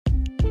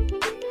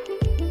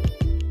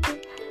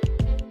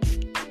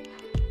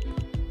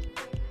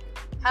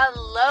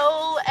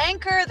Hello,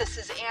 Anchor. This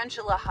is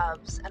Angela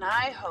Hubbs, and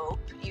I hope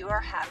you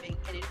are having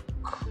an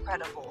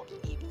incredible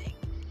evening.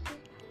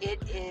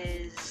 It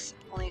is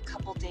only a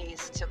couple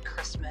days till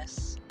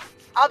Christmas.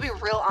 I'll be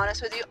real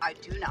honest with you, I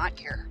do not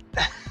care.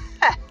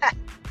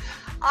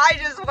 I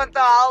just want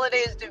the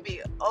holidays to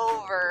be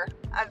over.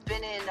 I've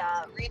been in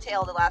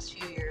retail the last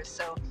few years,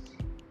 so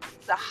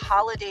the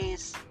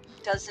holidays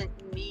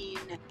doesn't mean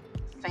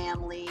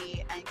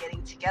family and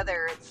getting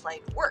together. It's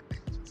like work.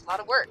 It's a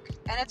lot of work,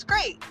 and it's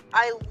great.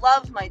 I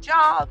love my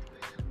job.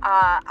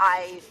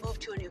 I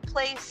moved to a new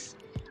place.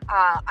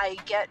 I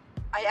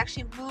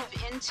actually move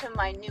into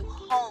my new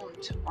home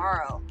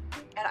tomorrow,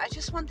 and I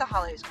just want the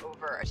holidays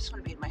over. I just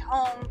want to be in my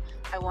home.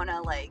 I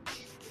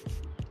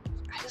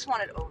just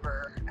want it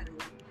over and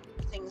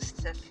things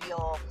to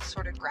feel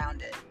sort of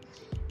grounded.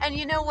 And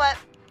you know what?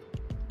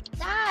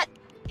 That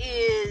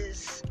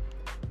is,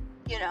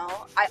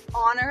 I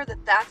honor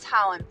that that's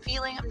how I'm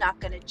feeling. I'm not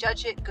going to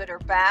judge it, good or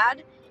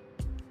bad.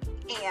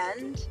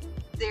 And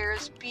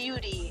there's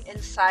beauty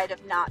inside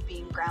of not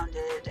being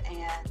grounded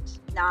and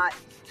not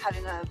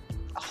having a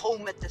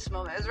home at this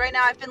moment. Because right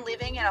now I've been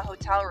living in a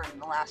hotel room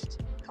the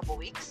last couple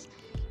weeks,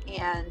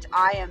 and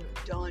I am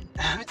done.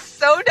 I'm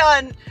so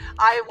done.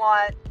 I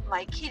want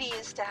my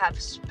kitties to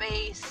have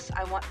space.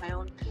 I want my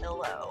own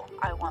pillow.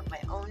 I want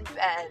my own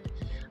bed.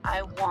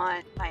 I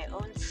want my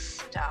own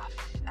stuff.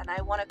 And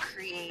I want to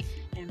create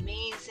an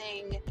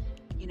amazing,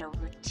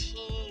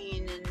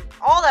 routine and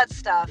all that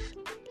stuff.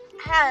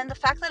 And the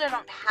fact that I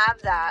don't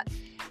have that,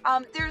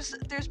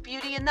 there's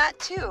beauty in that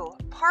too.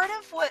 Part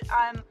of what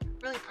I'm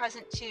really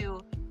present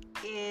to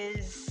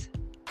is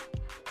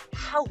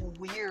how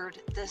weird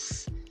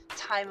this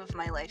time of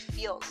my life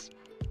feels.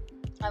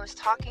 I was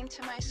talking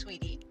to my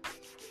sweetie,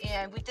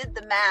 and we did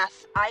the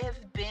math. I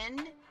have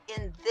been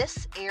in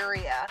this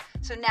area,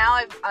 so now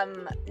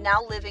I'm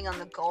now living on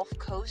the Gulf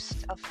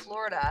Coast of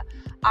Florida.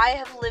 I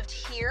have lived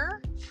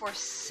here for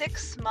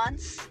 6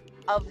 months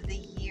of the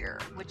year,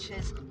 which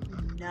is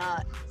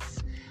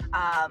nuts.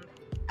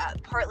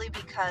 Partly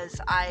because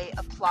I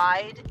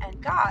applied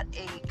and got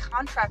a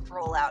contract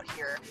role out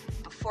here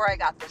before I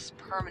got this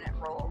permanent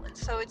role, and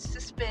so it's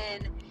just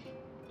been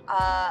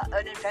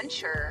an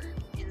adventure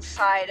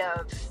inside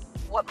of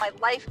what my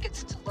life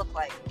gets to look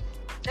like.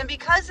 And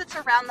because it's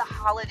around the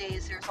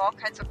holidays, there's all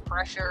kinds of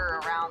pressure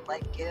around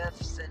like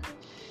gifts and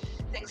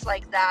things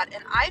like that.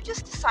 And I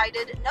just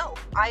decided, no,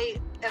 I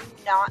am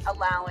not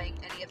allowing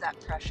any of that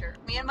pressure.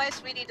 Me and my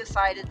sweetie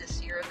decided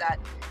this year that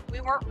we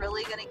weren't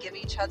really going to give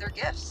each other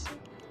gifts.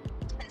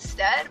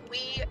 Instead,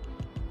 we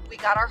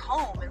got our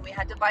home, and we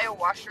had to buy a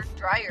washer and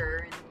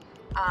dryer. And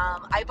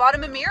I bought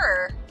him a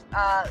mirror.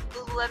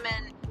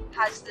 Lululemon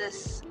has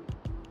this,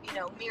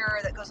 mirror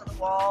that goes on the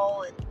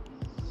wall, and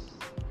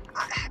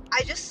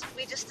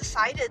we just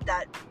decided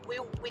that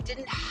we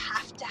didn't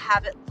have to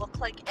have it look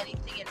like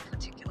anything in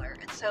particular,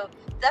 and so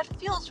that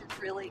feels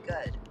really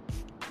good.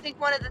 I think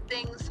one of the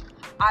things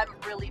I'm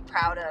really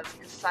proud of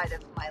inside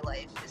of my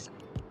life is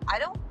I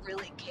don't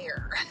really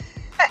care.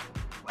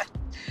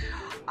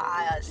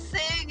 I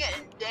sing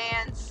and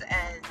dance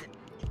and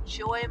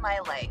enjoy my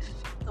life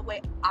the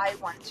way I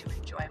want to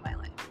enjoy my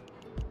life.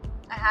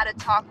 I had a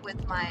talk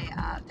with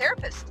my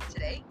therapist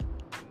today.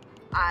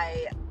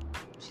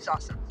 She's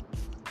awesome.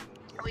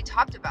 And we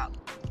talked about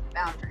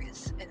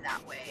boundaries in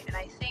that way. And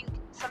I think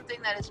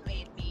something that has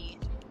made me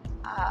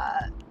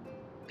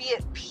be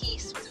at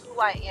peace with who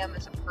I am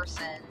as a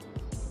person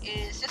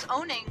is just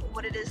owning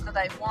what it is that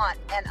I want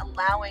and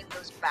allowing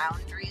those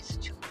boundaries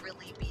to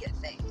really be a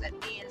thing. That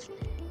means,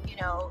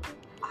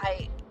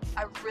 I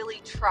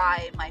really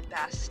try my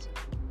best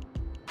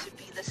to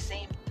be the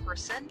same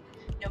person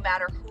no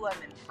matter who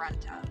I'm in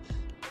front of.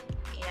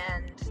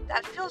 And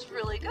that feels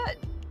really good.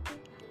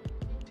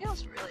 It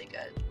feels really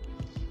good.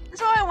 And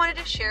so I wanted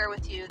to share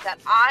with you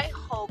that I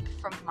hope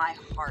from my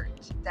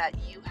heart that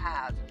you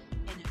have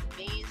an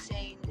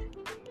amazing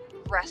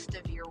rest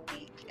of your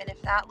week. And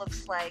if that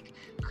looks like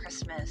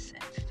Christmas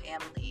and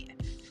family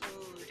and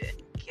food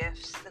and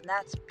gifts, then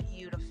that's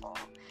beautiful.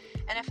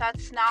 And if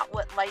that's not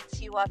what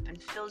lights you up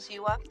and fills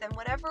you up, then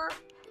whatever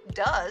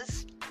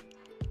does,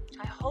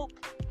 I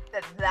hope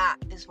that that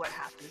is what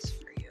happens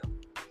for you.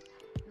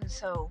 And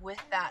so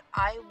with that,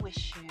 I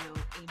wish you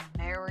a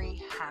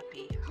merry,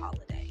 happy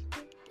holiday.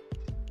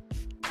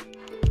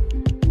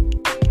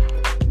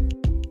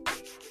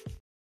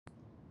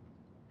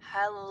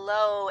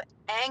 Hello,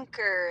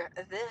 Anchor.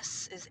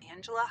 This is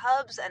Angela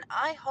Hubbs, and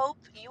I hope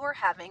you are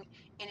having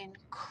an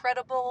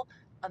incredible,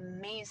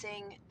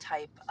 amazing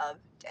type of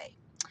day.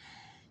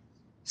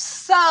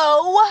 So,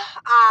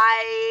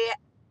 I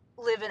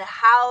live in a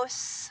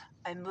house.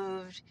 I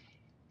moved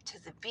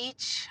to the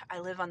beach. I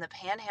live on the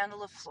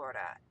panhandle of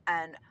Florida,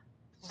 and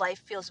life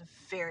feels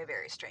very,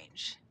 very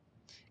strange.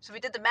 So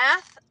we did the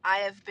math. I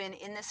have been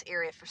in this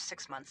area for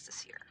 6 months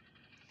this year.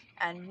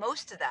 And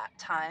most of that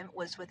time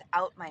was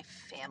without my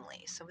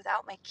family. So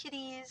without my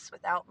kitties,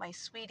 without my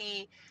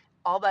sweetie,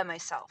 all by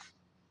myself.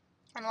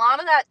 And a lot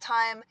of that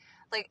time,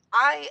 like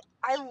I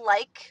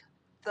like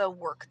the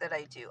work that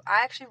I do.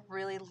 I actually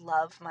really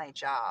love my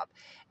job.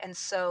 And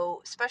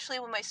so, especially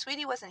when my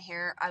sweetie wasn't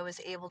here, I was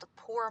able to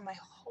pour my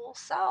whole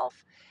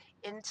self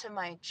into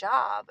my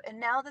job. And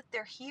now that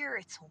they're here,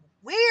 it's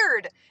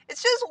weird.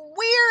 It's just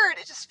weird.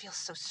 It just feels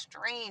so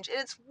strange. And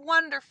it's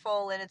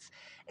wonderful and it's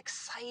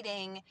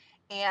exciting.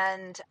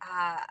 And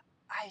I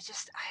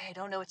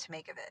don't know what to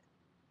make of it.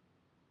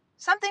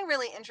 Something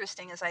really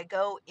interesting as I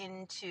go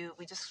into,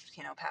 we just,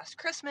 passed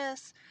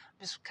Christmas.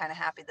 I'm just kind of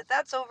happy that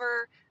that's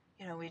over.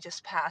 We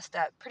just passed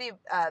that pretty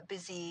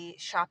busy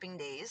shopping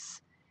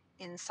days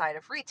inside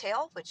of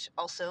retail, which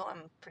also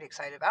I'm pretty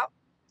excited about.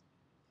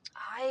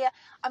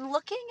 I'm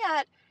looking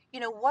at,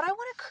 what I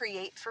want to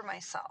create for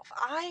myself.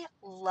 I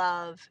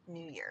love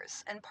New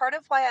Year's. And part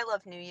of why I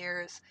love New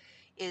Year's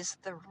is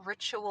the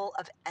ritual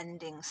of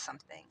ending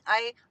something.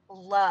 I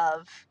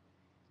love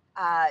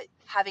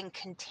having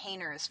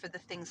containers for the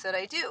things that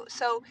I do.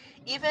 So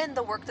even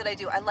the work that I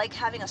do, I like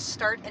having a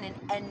start and an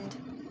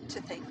end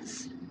to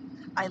things.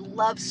 I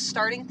love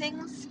starting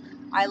things.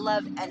 I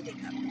love ending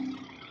them.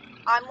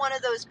 I'm one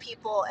of those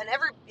people, and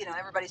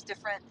everybody's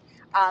different.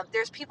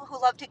 There's people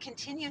who love to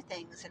continue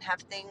things and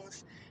have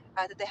things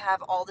that they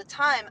have all the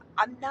time.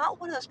 I'm not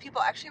one of those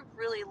people. I actually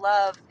really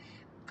love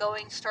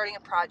starting a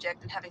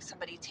project and having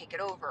somebody take it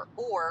over,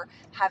 or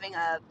having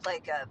a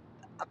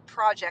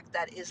project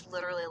that is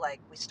literally like,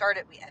 we start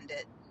it, we end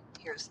it.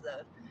 Here's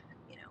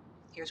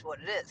here's what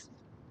it is.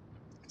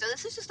 So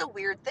this is just a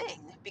weird thing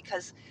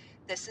because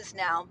this is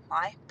now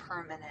my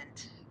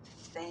permanent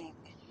thing.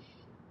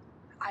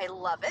 I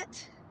love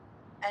it.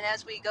 And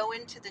as we go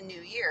into the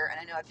new year, and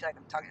I know I feel like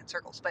I'm talking in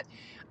circles, but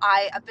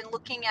I've been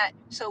looking at,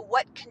 so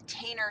what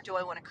container do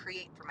I want to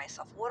create for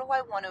myself? What do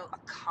I want to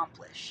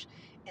accomplish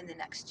in the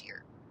next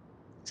year?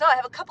 So I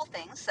have a couple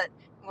things that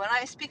when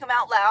I speak them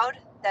out loud,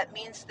 that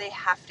means they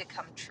have to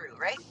come true,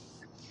 right?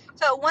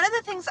 So one of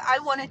the things I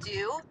want to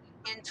do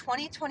in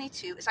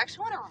 2022 is I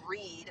actually want to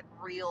read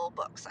real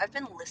books. I've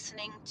been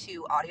listening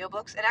to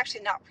audiobooks, and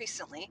actually not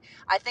recently.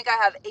 I think I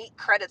have 8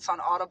 credits on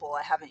Audible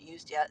I haven't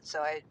used yet,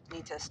 so I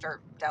need to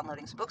start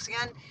downloading some books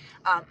again.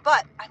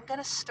 But I'm going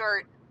to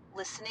start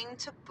listening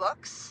to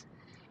books,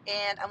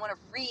 and I want to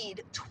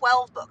read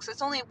 12 books. So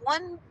it's only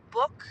one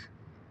book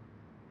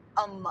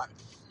a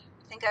month.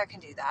 I think I can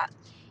do that.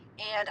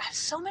 And I have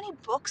so many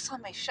books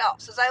on my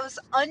shelf. So as I was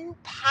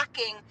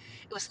unpacking,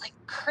 it was like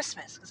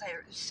Christmas because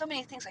there's so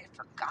many things I had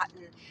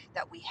forgotten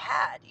that we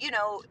had.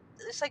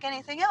 It's like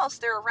anything else.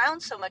 They're around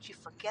so much you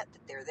forget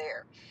that they're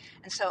there.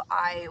 And so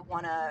I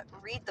want to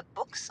read the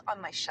books on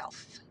my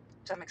shelf.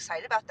 So I'm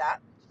excited about that.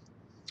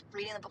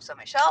 Reading the books on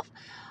my shelf.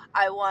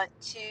 I want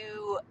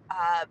to,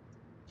 I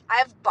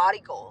have body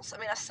goals. I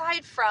mean,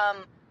 aside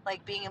from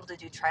like being able to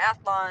do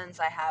triathlons,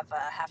 I have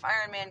a half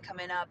Ironman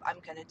coming up. I'm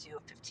going to do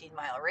a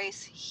 15-mile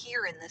race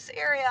here in this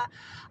area.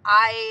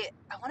 I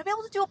want to be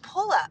able to do a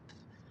pull-up.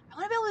 I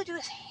want to be able to do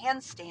a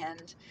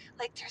handstand.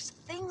 Like, there's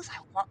things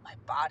I want my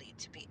body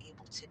to be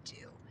able to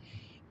do.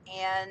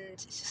 And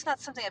it's just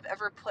not something I've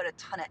ever put a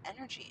ton of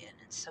energy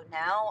in. And so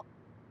now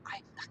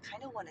I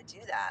kind of want to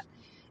do that.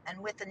 And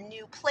with a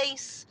new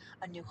place,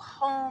 a new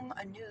home,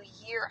 a new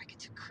year, I get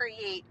to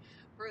create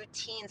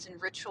routines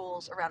and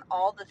rituals around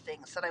all the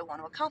things that I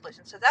want to accomplish.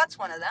 And so that's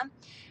one of them.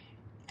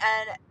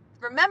 And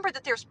remember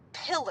that there's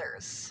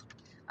pillars.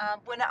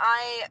 When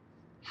I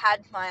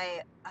had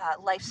my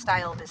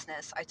lifestyle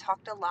business, I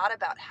talked a lot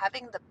about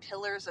having the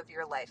pillars of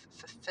your life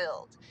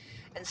fulfilled.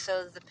 And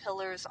so the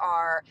pillars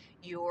are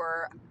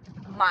your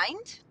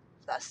mind,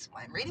 thus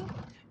why I'm reading,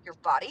 your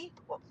body,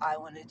 well, I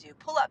want to do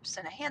pull-ups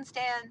and a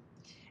handstand,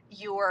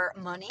 your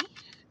money.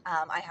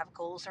 I have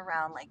goals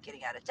around like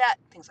getting out of debt,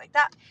 things like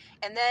that.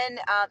 And then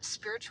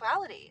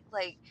spirituality,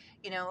 like,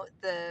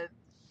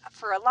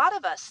 for a lot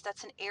of us,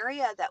 that's an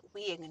area that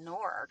we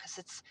ignore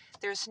because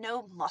there's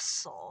no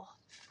muscle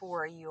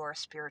for your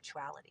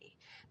spirituality.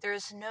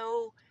 There's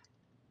no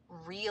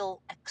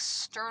real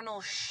external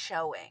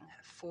showing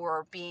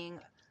for being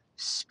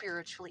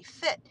spiritually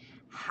fit.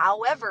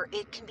 However,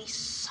 it can be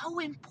so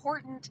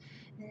important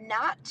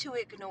not to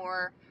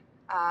ignore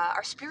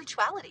our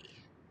spirituality.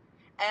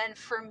 And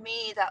for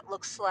me, that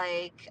looks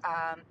like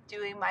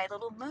doing my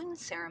little moon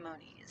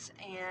ceremonies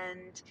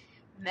and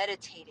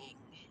meditating,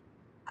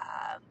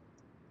 um,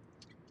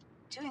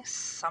 doing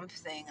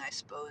something, I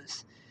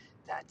suppose,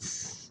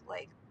 that's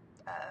like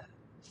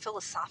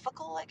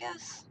philosophical, I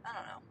guess. I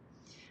don't know.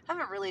 I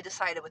haven't really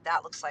decided what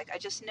that looks like. I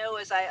just know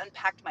as I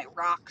unpacked my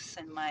rocks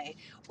and my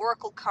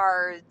oracle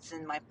cards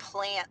and my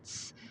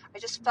plants, I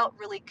just felt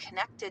really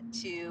connected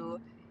to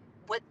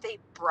what they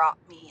brought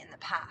me in the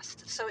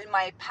past. So in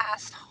my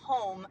past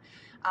home,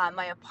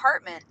 my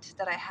apartment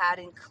that I had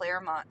in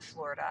Claremont,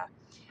 Florida,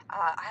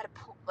 I had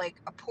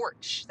a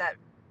porch that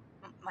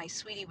my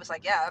sweetie was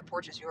like, yeah, that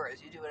porch is yours.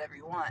 You do whatever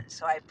you want.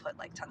 So I put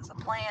like tons of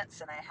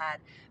plants, and I had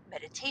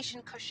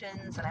meditation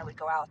cushions, and I would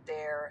go out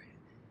there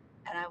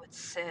and I would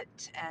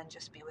sit and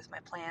just be with my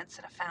plants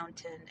and a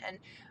fountain. And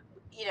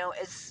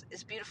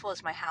as beautiful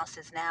as my house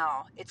is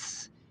now, it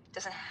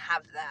doesn't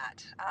have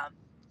that.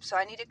 So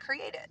I need to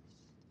create it.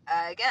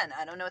 Again,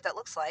 I don't know what that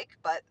looks like,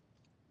 but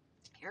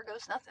here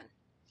goes nothing.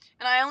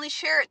 And I only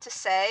share it to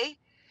say,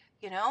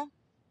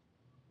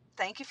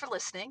 thank you for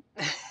listening.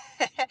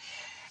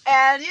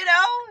 And,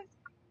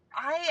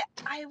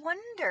 I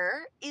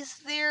wonder, is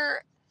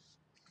there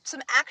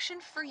some action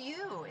for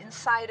you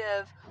inside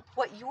of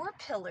what your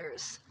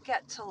pillars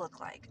get to look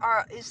like?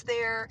 Is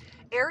there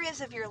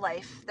areas of your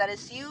life that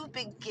as you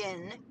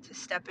begin to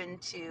step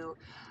into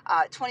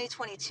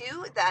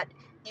 2022 that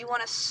you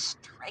want to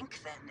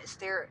strengthen? Is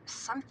there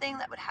something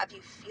that would have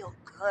you feel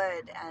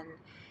good and,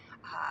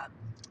 um,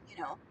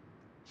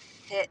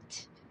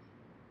 fit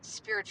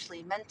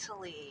spiritually,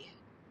 mentally,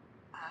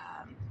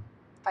 um,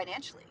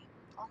 financially,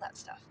 all that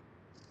stuff?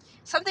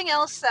 Something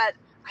else that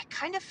I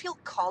kind of feel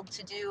called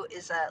to do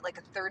is a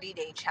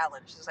 30-day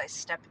challenge as I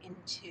step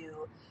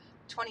into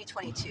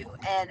 2022.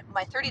 And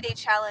my 30-day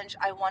challenge,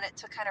 I want it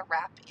to kind of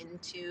wrap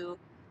into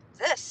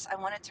this. I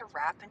want it to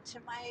wrap into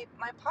my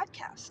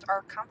podcast,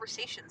 our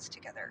conversations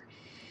together.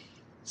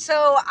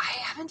 So I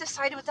haven't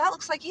decided what that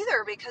looks like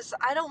either, because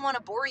I don't want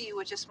to bore you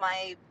with just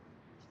my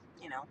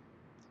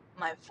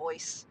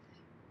voice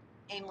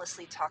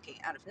aimlessly talking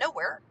out of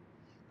nowhere.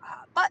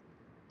 But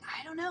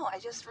I don't know. I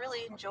just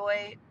really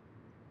enjoy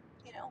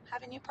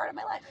having you part of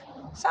my life.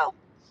 So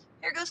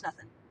here goes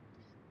nothing.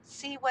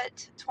 See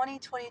what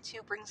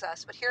 2022 brings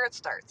us, but here it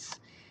starts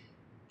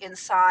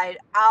inside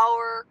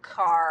our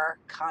car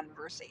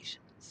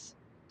conversations.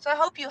 So I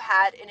hope you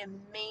had an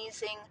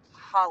amazing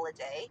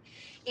holiday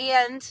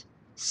and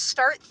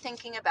start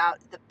thinking about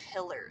the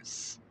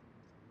pillars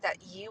that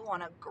you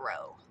want to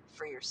grow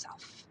for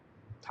yourself.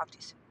 Talk to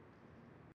you soon.